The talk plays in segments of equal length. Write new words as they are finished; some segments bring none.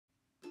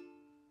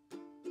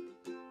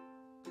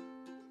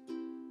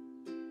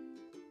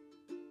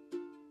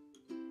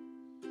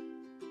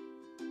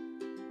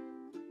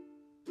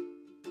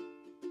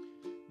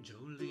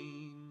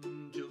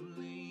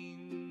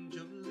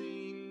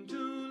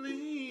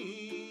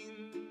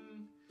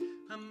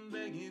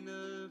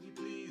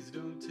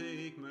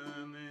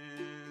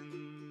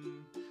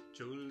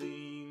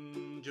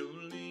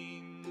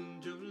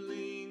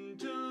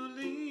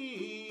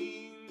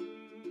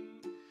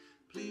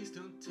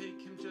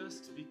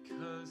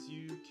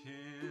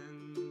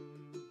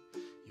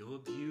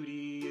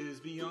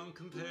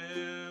beyond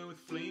compare, with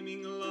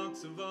flaming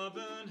locks of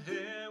auburn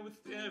hair, with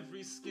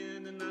every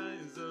skin and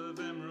eyes of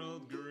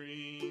emerald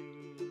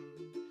green.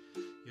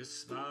 Your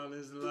smile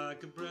is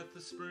like a breath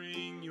of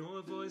spring,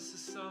 your voice is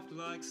soft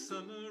like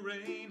summer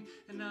rain,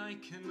 and I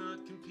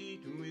cannot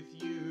compete with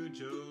you,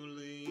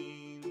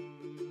 Jolene.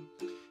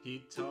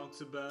 He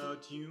talks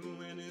about you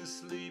in his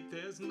sleep,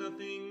 there's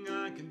nothing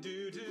I can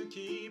do to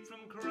keep from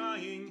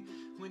crying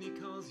when he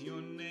calls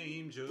your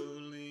name,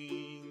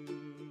 Jolene.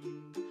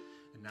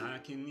 And I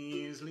can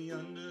easily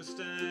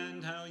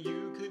understand how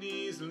you could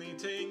easily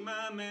take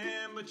my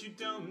man, but you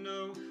don't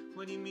know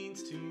what he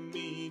means to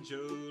me,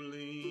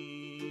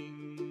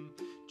 Jolene.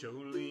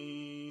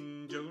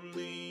 Jolene,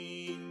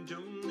 Jolene,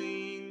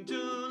 Jolene,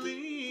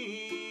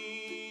 Jolene,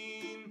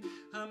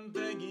 I'm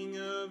begging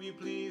of you,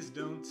 please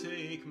don't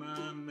take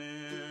my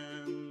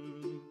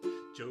man.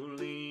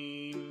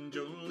 Jolene,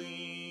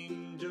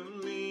 Jolene,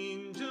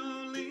 Jolene,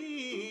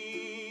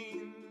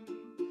 Jolene,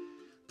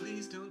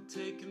 please don't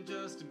take him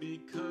just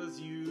because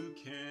you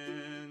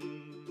can.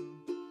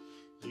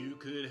 You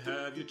could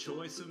have your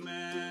choice of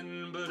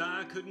man, but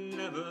I could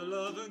never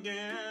love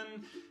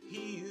again.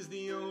 He's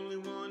the only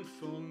one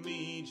for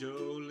me,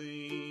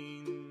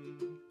 Jolene.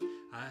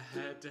 I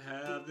had to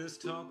have this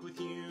talk with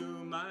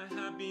you. My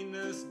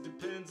happiness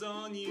depends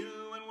on you,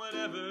 and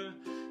whatever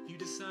you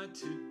decide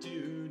to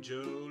do,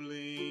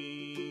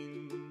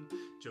 Jolene.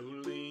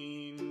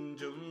 Jolene,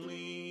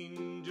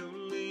 Jolene,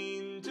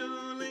 Jolene,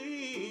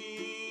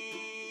 Jolene,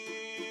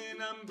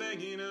 I'm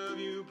begging